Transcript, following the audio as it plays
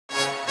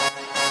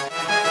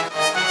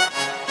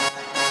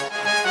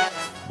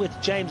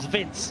with James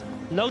Vince.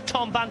 No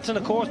Tom Banton,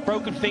 of course,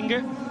 broken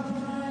finger.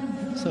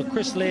 So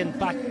Chris Lynn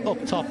back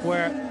up top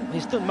where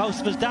he's done most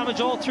of his damage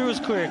all through his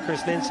career,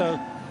 Chris Lynn. So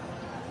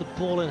the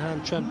ball in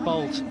hand, Trent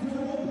Bolt.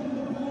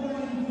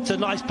 It's a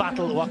nice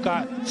battle,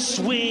 Waka.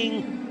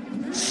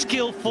 Swing,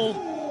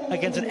 skillful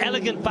against an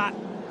elegant bat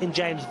in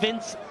James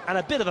Vince, and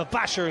a bit of a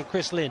basher in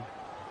Chris Lynn.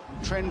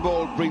 Trent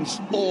Bolt brings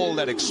all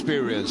that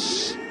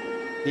experience.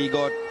 He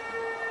got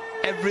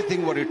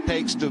everything what it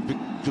takes to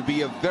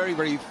be a very,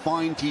 very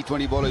fine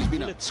T20 bowler.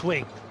 Will it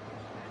swing?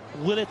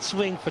 Will it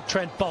swing for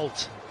Trent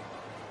Bolt?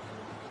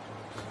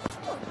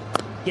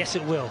 Yes,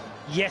 it will.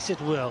 Yes,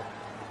 it will.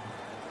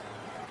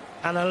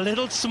 And a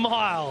little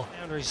smile.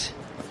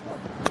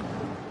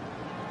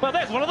 Well,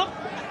 there's one of them.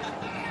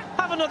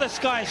 Have another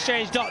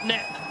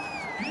SkyExchange.net.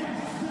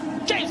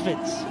 James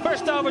Vince,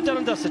 first over, done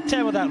and dusted,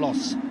 10 without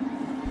loss.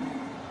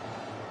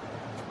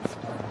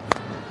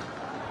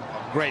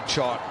 Great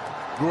shot,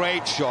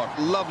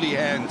 lovely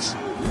hands.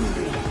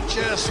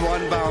 Just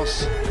one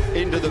bounce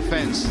into the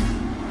fence.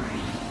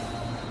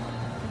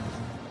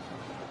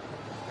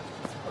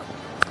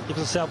 Gives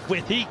himself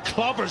width, he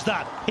clobbers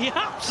that. He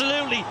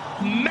absolutely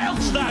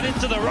melts that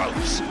into the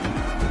ropes.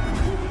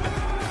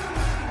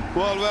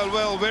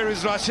 Well, where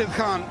is Rashid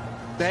Khan?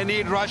 They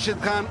need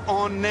Rashid Khan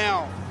on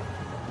now.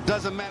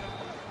 Doesn't matter.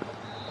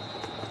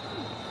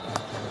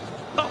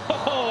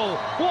 Oh,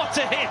 what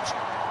a hit!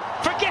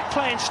 Forget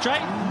playing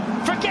straight,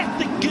 forget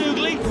the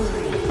googly,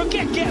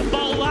 forget getting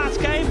bowled last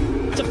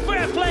game. It's a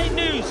fair play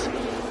news.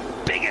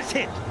 Biggest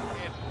hit.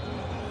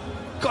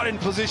 Got in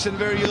position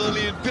very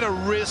early, a bit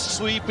of wrist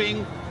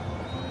sweeping.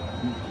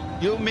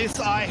 You miss,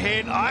 I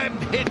hit, I'm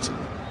hit.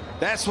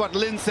 That's what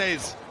Lynn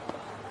says.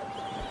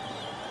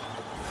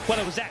 Well,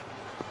 it was that.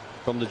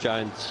 From the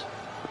Giants.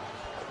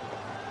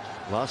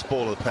 Last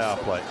ball of the power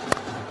play.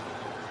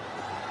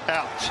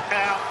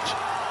 Out.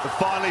 And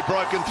finally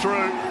broken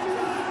through.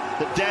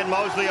 But Dan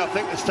Mosley, I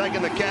think, has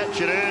taken the catch.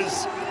 It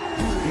is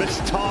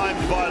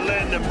mistimed by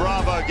Lynn, and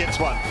Bravo gets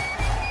one.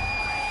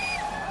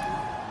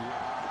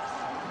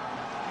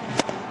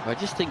 I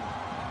just think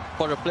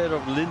for a player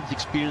of Lynn's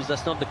experience,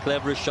 that's not the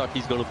cleverest shot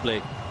he's going to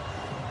play.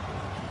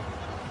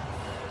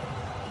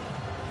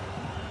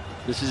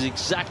 This is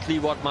exactly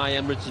what my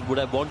Emirates would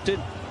have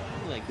wanted.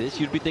 Like this,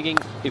 you'd be thinking,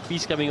 if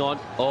he's coming on,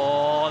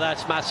 oh,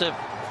 that's massive.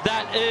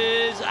 That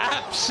is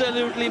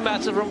absolutely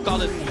massive from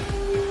Colin.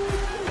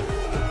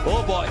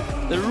 Oh boy,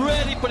 they're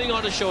really putting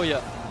on a show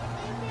here.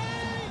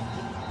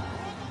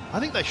 I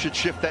think they should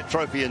shift that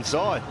trophy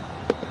inside.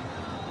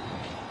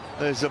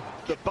 There's the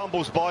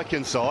Bumble's bike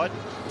inside.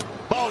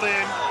 Bowled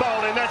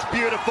in, that's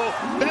beautiful.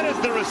 That is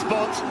the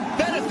response.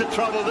 That is the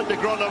trouble that de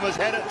Grandhomme has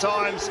had at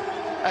times.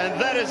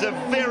 And that is a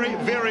very,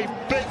 very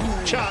big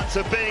chance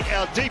of being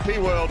our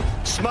DP World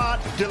smart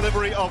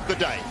delivery of the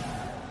day.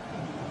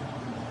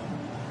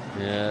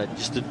 Yeah,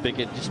 just didn't pick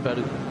it, just about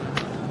to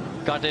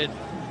cut it.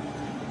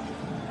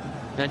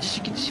 Now, just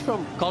you can see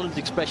from Colin's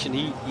expression,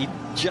 he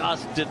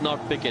just did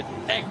not pick it.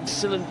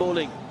 Excellent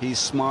bowling. He's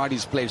smart,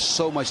 he's played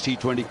so much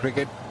T20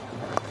 cricket.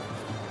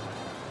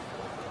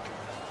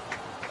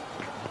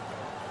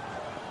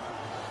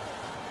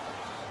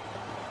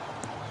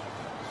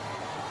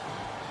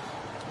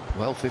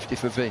 Well, 50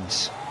 for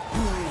Vince.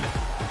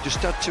 Just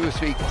had 2 or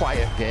 3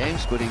 quiet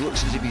games, but he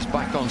looks as if he's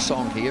back on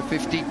song here.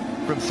 50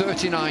 from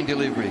 39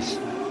 deliveries.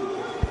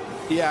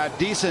 Yeah,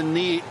 decent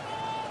knee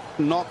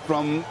knock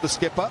from the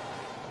skipper.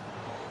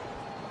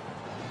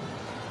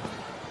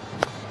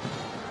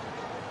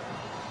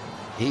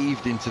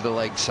 Heaved into the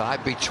leg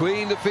side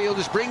between the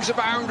fielders, brings a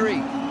boundary.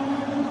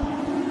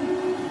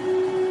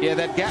 Yeah,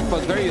 that gap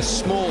was very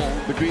small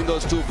between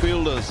those two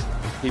fielders.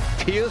 He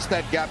pierced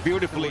that gap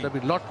beautifully. There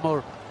would have been a lot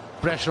more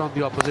pressure on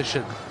the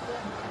opposition.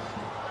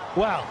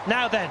 Well,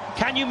 now then,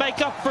 can you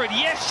make up for it?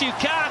 Yes, you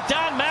can,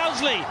 Dan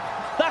Mousley.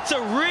 That's a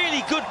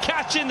really good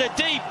catch in the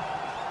deep.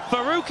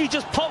 Faruqi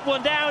just put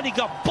one down, he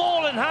got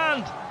ball in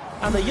hand,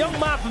 and the young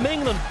man from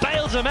England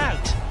bails him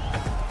out.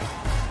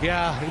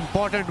 Yeah,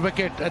 important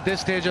wicket at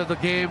this stage of the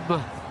game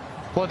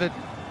for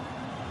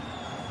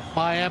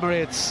my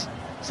Emirates.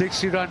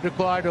 60 run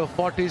required of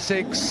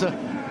 46.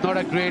 Not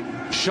a great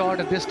shot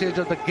at this stage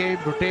of the game.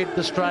 Rotate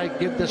the strike,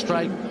 give the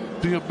strike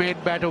to your main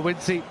batter,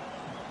 Wiese.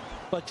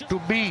 But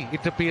to me,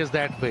 it appears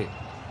that way.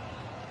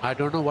 I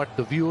don't know what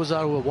the viewers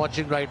are who are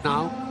watching right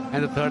now,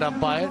 and the third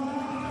umpire.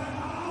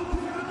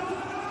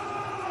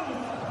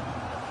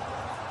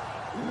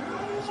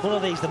 It's one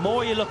of these, the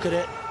more you look at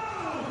it,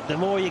 the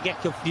more you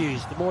get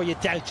confused, the more you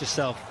doubt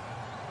yourself.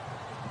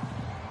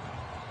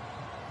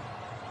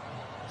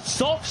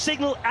 Soft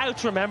signal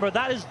out, remember,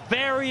 that is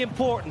very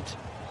important.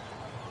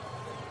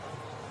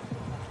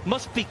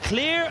 Must be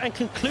clear and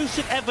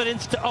conclusive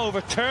evidence to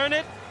overturn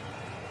it.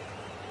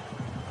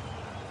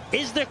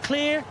 Is there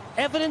clear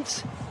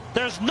evidence?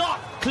 There's not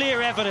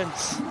clear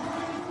evidence.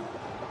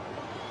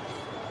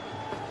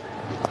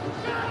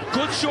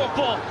 Good short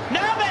ball.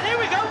 Now then, here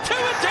we go, 2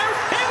 and 2.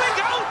 Here we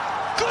go.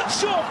 Good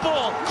short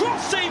ball.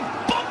 Cross seam,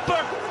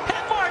 bumper.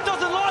 Hetmyer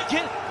doesn't like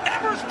it.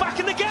 Emirates back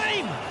in the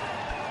game.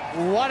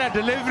 What a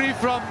delivery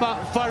from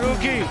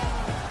Faruqi.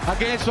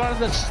 against one of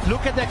the...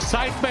 Look at the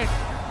excitement.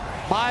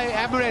 My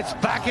Emirates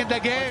back in the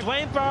game.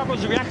 Dwayne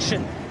Bravo's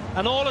reaction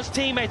and all his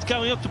teammates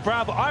going up to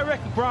Bravo. I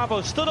reckon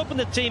Bravo stood up in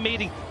the team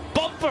meeting,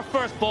 bumped for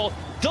first ball,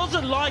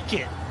 doesn't like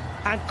it.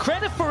 And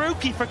credit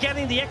Faruqi for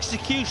getting the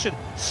execution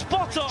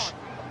spot on.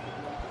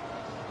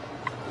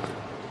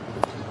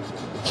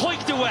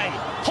 Hoiked away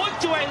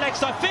leg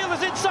side.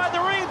 Fielders inside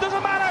the ring,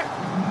 doesn't matter.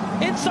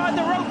 Inside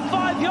the rope,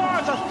 5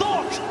 yards. I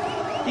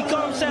thought he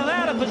got himself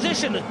out of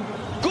position.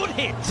 Good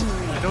hit.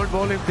 I don't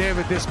bowl him there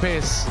with this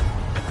pace.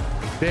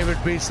 David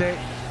Wiese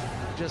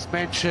just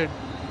mentioned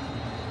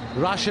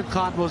Rashid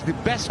Khan was the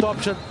best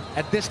option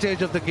at this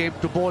stage of the game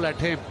to bowl at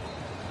him.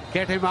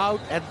 Get him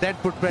out and then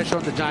put pressure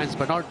on the Giants,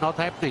 but not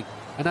happening.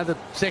 Another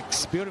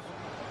 6, beautiful.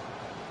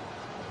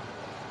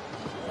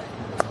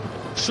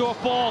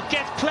 Short ball,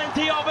 gets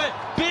plenty of it.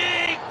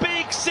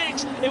 Big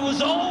 6. It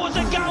was always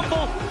a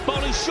gamble.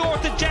 Bowling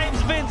short to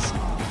James Vince.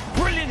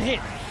 Brilliant hit.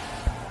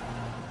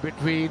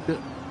 Between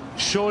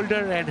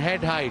shoulder and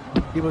head height,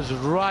 he was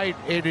right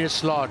in his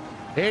slot.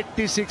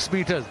 86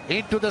 meters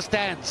into the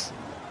stands.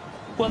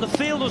 Well, the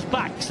field was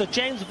back, so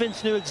James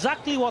Vince knew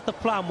exactly what the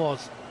plan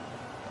was.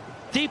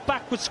 Deep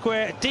backward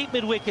square, deep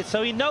mid-wicket,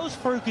 so he knows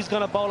Faruqi's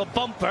going to bowl a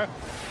bumper.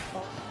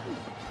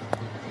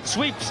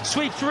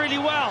 Sweeps really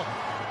well.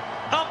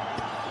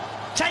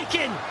 Up,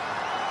 taken.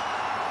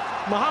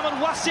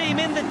 Mohammed Wasim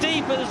in the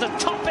deep, but there's a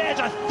top edge.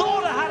 I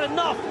thought I had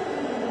enough.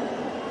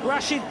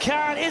 Rashid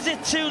Khan, is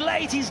it too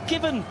late? He's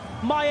given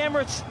my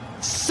Emirates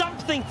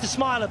something to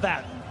smile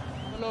about.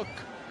 Look,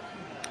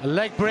 a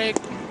leg break,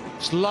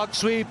 slog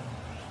sweep,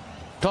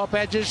 top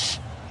edges,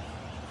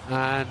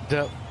 and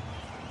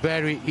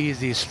very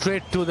easy,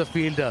 straight to the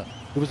fielder.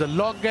 It was the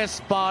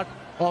longest part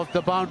of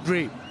the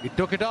boundary. He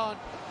took it on.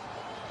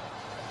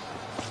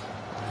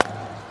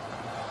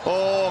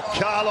 Oh,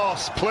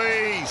 Carlos,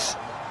 please.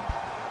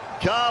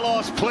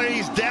 Carlos,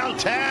 please,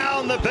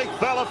 downtown, the big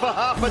fella for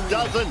half a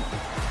dozen.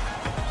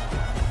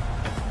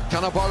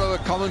 Can I borrow a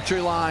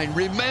commentary line?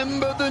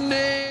 Remember the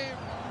name.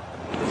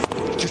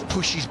 Just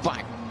pushes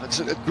back. That's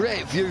a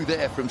great view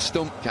there from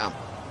stump camp.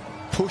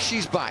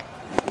 Pushes back,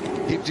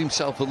 gives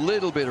himself a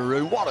little bit of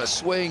room. What a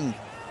swing.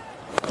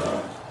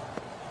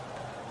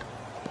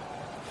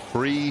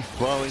 Free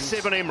flowing.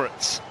 7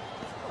 Emirates.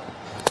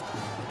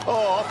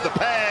 Oh, off the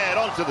pad,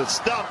 onto the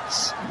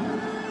stumps.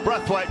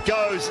 Brathwaite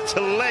goes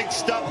to leg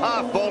stump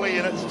half volley,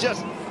 and it's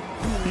just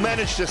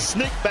managed to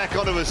sneak back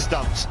onto his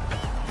stumps.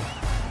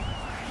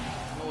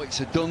 Oh, it's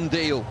a done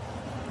deal.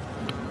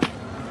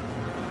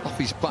 Off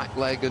his back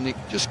leg, and it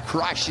just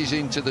crashes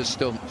into the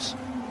stumps.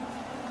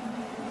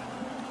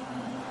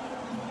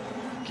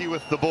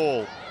 With the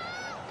ball.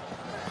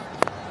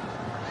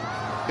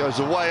 Goes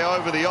away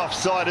over the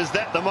offside. Is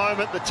that the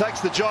moment that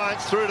takes the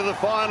Giants through to the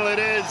final? It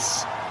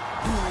is.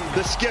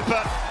 The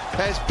skipper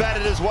has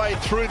batted his way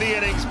through the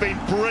innings. Been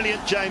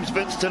brilliant, James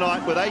Vince,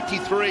 tonight with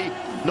 83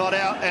 not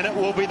out, and it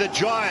will be the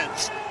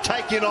Giants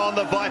taking on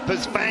the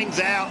Vipers,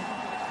 fangs out,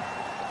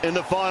 in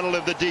the final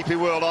of the DP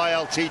World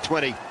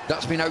ILT20.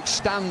 That's been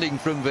outstanding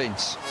from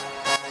Vince.